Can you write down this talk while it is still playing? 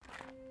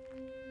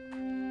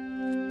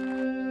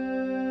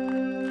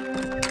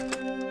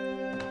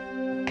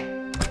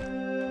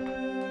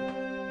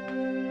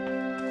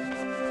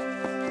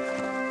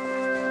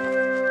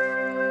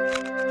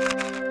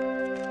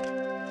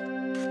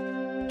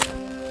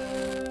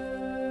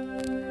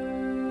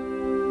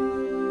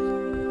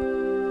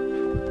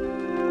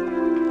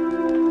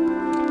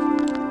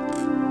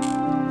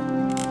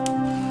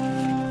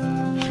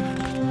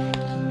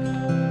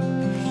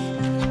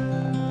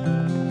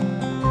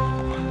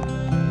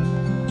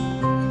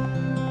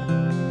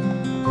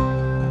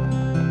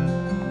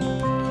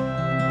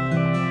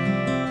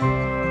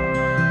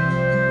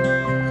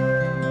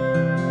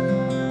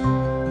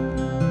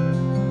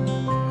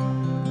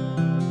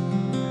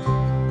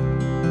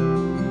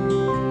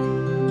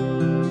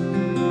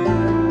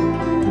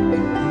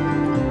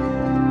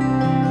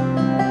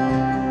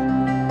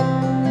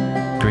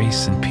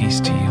Grace and peace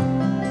to you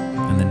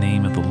in the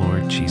name of the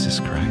Lord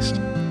Jesus Christ.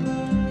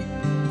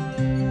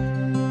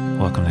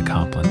 Welcome to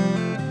Compline,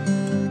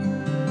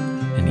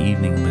 an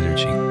evening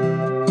liturgy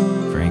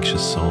for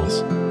anxious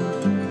souls.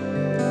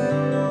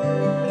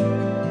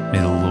 May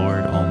the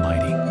Lord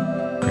Almighty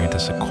grant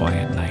us a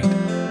quiet night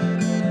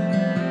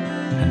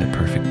and a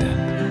perfect end.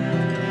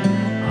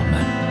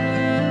 Amen.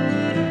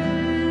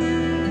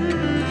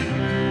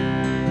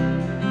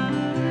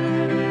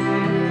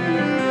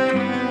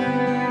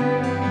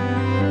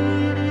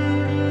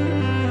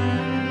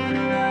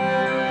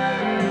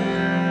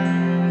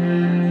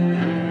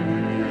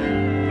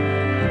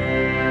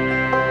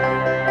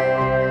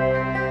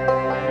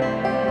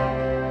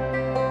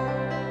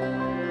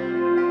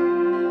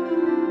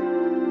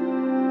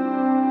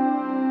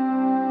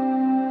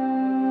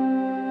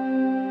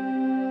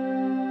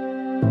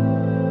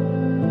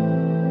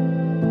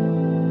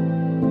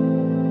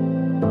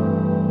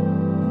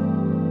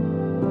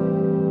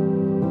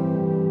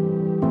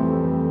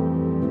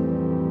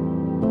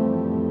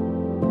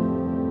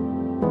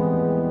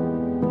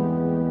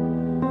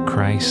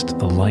 Christ,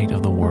 the light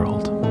of the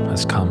world,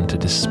 has come to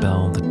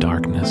dispel the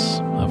darkness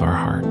of our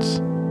hearts.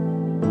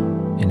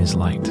 In his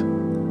light,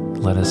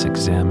 let us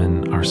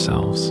examine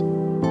ourselves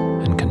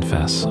and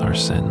confess our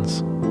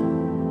sins.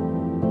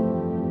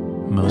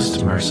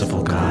 Most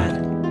merciful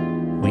God,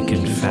 we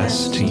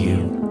confess to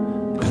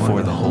you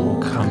before the whole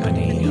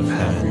company of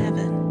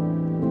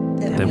heaven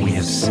that we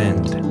have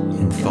sinned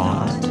in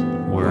thought,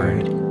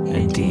 word,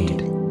 and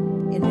deed,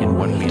 in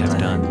what we have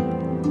done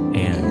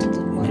and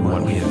in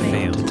what we have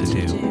failed to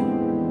do.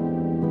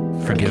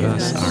 Forgive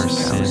us our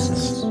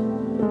sins,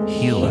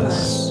 heal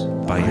us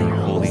by your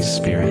Holy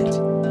Spirit,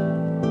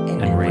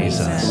 and raise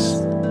us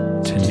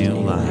to new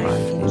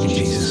life in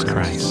Jesus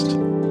Christ.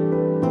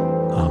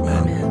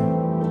 Amen.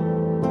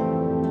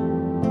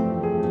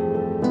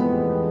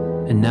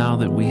 And now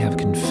that we have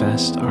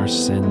confessed our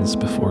sins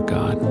before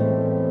God,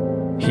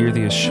 hear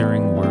the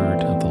assuring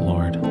word of the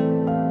Lord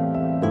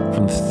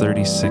from the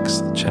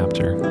 36th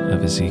chapter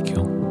of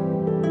Ezekiel.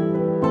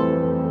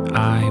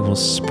 I will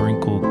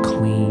sprinkle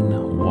clean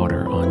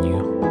water on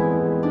you,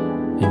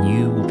 and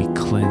you will be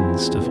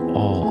cleansed of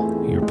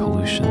all your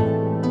pollution.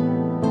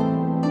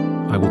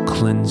 I will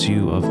cleanse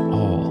you of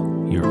all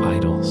your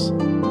idols.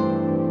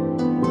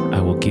 I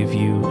will give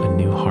you a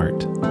new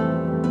heart,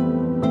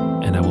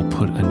 and I will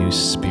put a new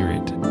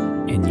spirit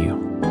in you.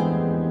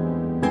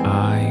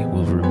 I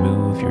will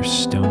remove your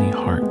stony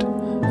heart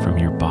from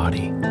your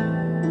body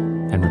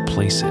and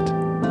replace it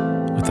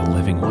with a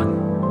living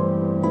one.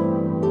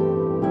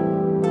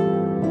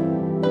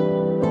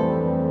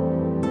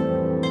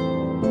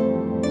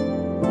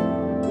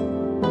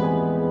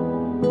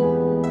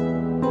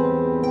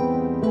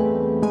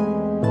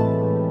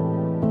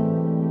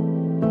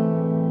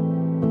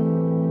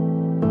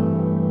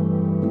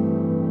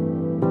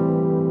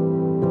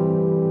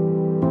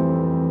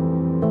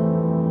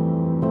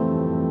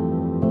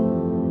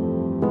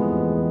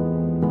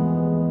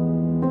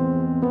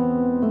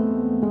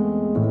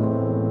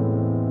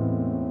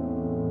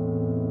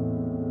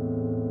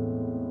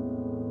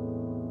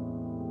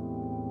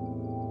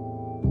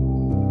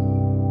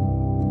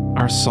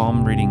 Our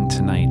psalm reading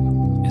tonight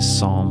is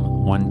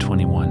Psalm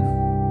 121.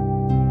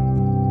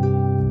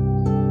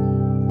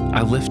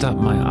 I lift up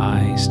my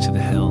eyes to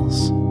the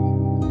hills.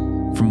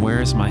 From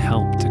where is my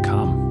help to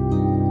come?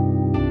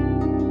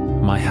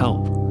 My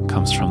help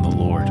comes from the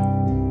Lord,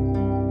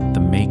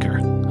 the maker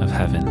of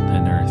heaven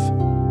and earth.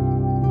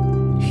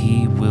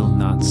 He will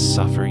not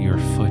suffer your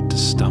foot to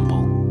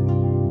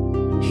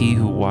stumble. He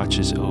who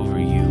watches over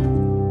you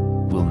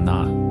will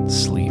not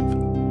sleep.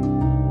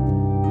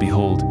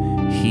 Behold,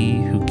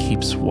 he who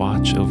keeps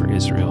watch over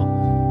Israel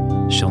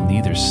shall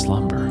neither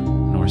slumber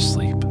nor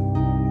sleep.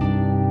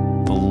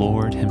 The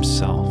Lord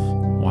himself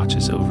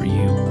watches over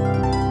you.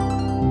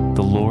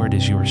 The Lord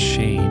is your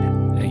shade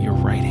at your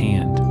right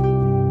hand,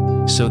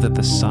 so that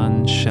the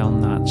sun shall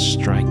not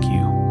strike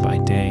you by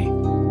day,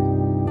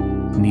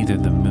 neither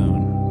the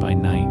moon by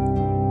night.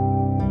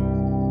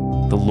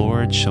 The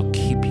Lord shall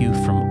keep you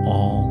from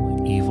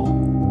all evil.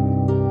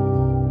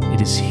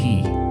 It is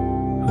he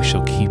who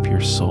shall keep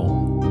your soul.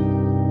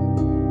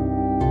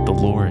 The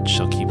Lord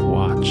shall keep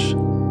watch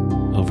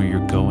over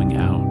your going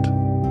out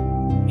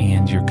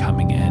and your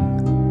coming in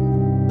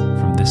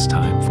from this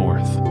time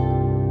forth,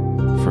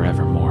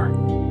 forevermore.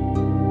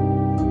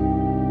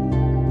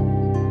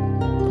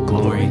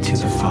 Glory to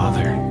the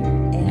Father,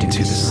 and to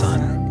the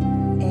Son,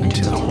 and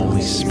to the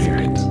Holy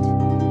Spirit,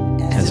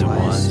 as it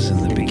was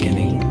in the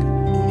beginning,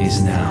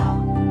 is now,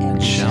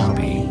 and shall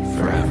be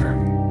forever.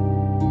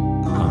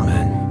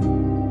 Amen.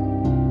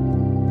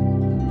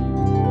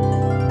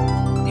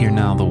 Hear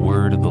now the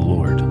word of the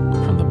Lord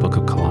from the book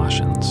of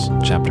Colossians,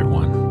 chapter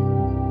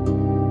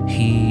 1.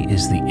 He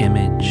is the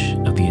image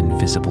of the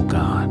invisible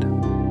God,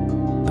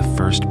 the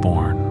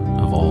firstborn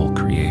of all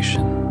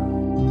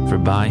creation. For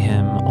by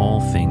him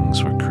all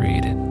things were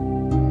created,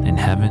 in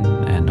heaven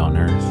and on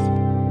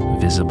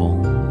earth, visible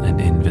and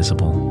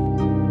invisible,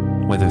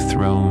 whether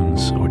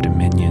thrones or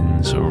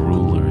dominions or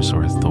rulers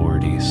or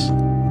authorities.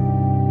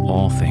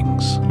 all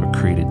things were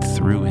created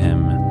through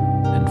him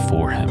and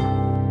for him.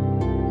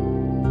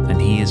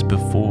 And he is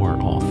before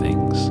all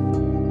things,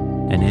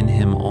 and in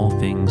him all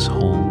things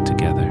hold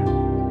together.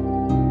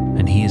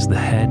 And he is the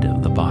head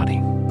of the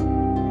body,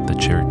 the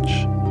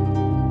church.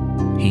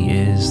 He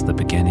is the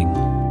beginning,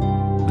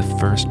 the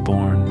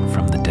firstborn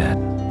from the dead,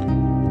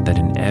 that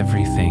in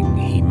everything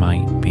he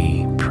might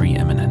be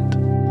preeminent.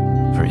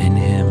 For in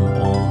him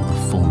all the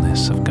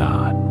fullness of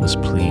God was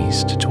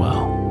pleased to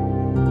dwell,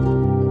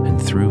 and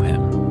through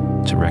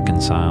him to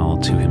reconcile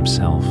to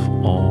himself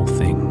all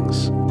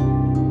things,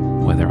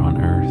 whether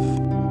on earth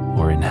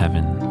or in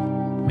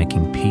heaven,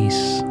 making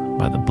peace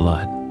by the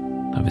blood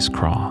of his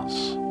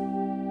cross.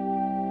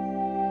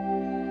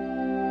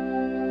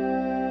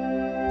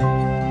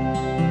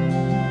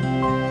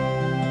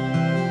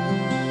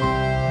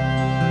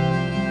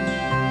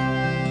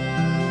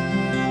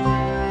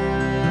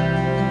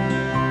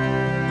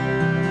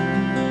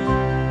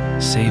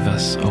 Save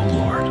us, O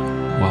Lord,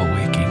 while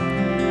waking,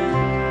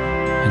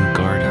 and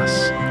guard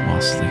us while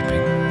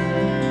sleeping,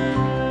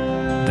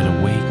 that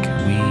awake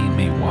we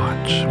may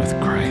watch with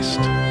Christ,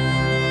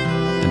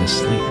 and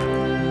asleep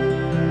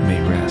may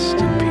rest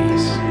in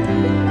peace.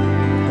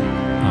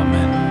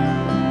 Amen.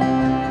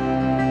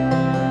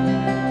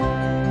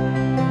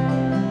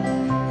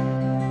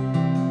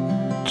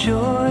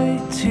 Joy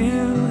to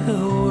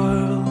the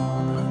world,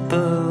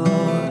 the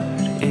Lord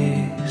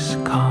is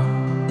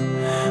come.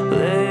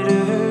 Let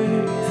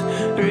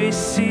earth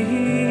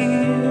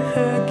receive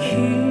her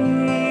King.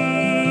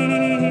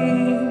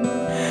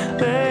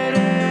 Let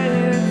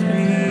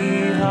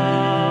every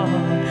heart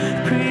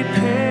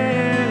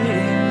prepare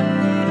him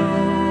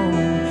room,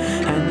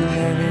 and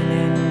heaven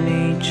and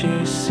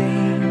nature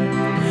sing,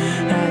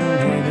 and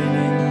heaven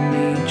and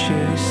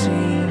nature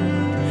sing,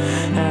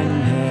 and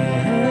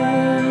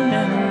heaven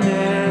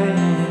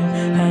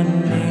and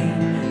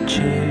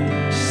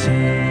nature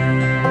sing.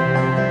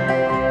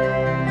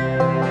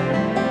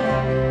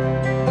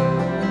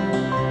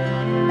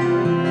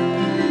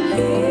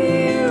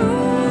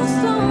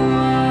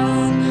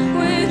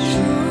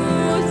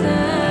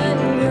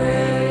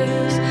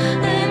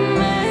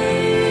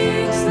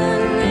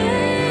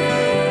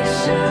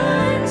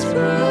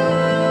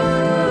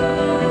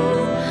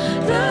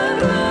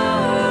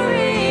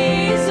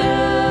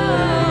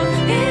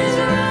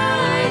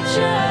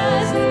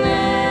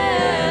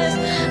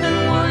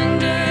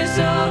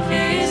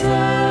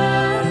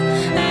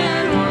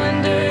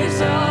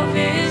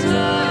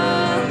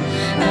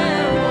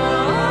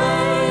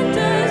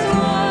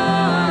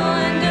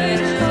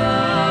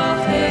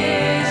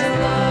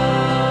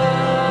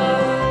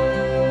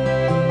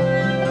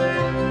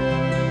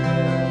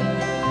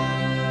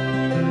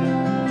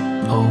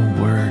 O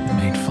Word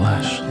made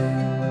flesh,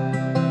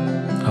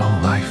 O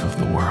life of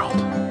the world,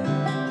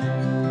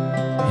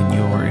 in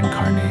your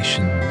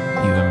incarnation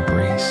you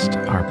embraced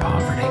our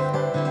poverty.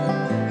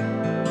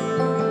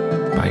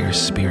 By your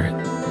Spirit,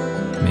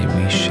 may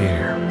we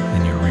share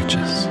in your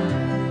riches.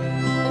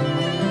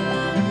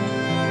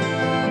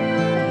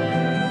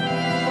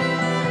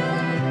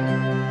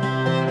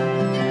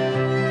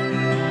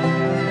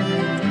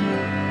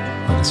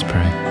 Let us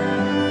pray.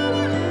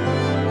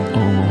 O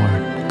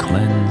Lord,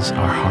 cleanse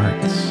our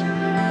hearts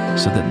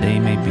so that they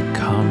may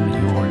become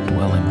your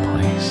dwelling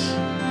place,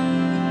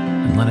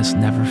 and let us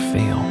never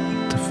fail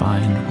to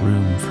find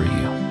room for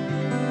you.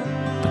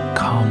 But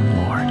come,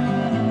 Lord,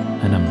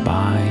 and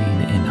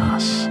abide in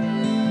us,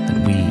 that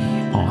we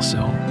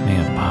also may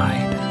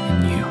abide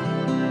in you.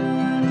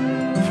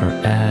 For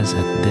as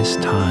at this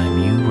time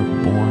you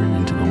were born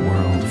into the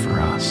world for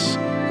us,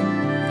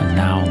 and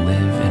now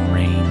live and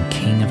reign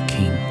King of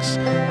kings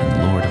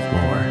and Lord of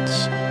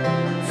lords,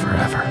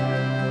 forever.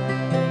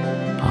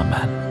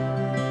 Amen.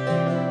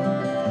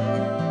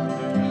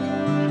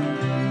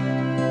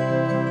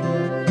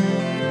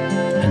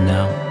 And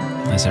now,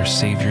 as our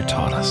Savior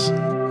taught us,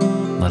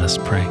 let us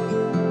pray.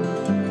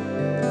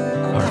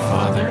 Our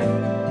Father,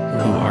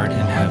 who art in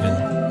heaven,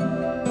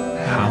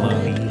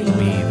 hallowed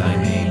be thy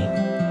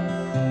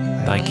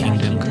name. Thy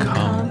kingdom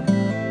come,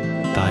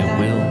 thy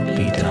will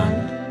be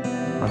done,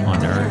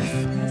 on earth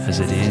as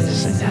it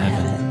is in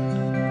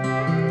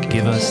heaven.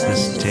 Give us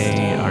this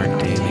day our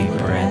daily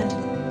bread,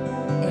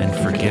 and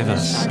forgive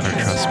us our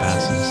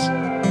trespasses,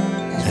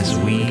 as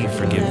we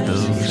forgive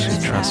those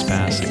who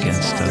trespass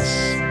against us.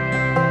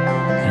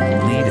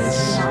 And lead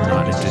us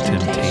not into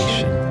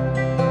temptation,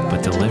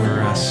 but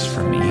deliver us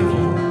from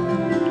evil.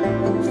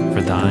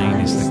 For thine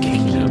is the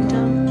kingdom,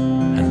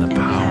 and the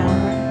power,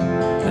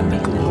 and the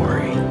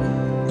glory,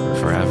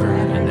 forever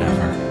and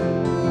ever.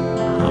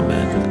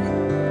 Amen.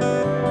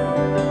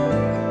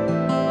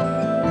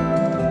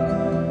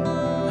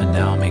 And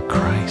now may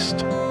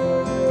Christ,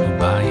 who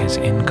by his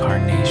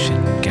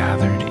incarnation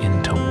gathered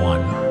into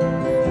one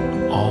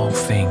all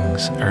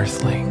things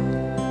earthly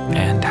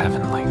and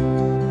heavenly,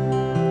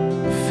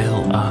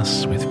 fill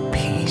us with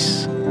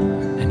peace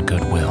and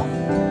goodwill,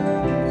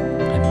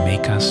 and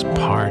make us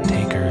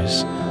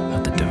partakers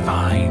of the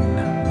divine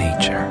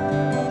nature.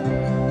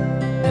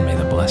 And may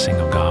the blessing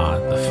of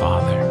God, the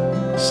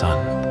Father, Son,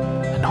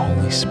 and and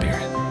Holy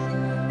Spirit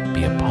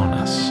be upon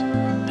us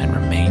and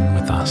remain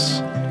with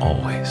us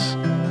always.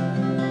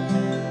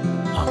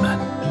 Amen.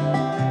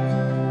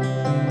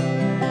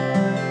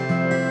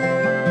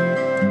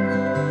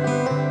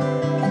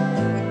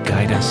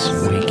 Guide us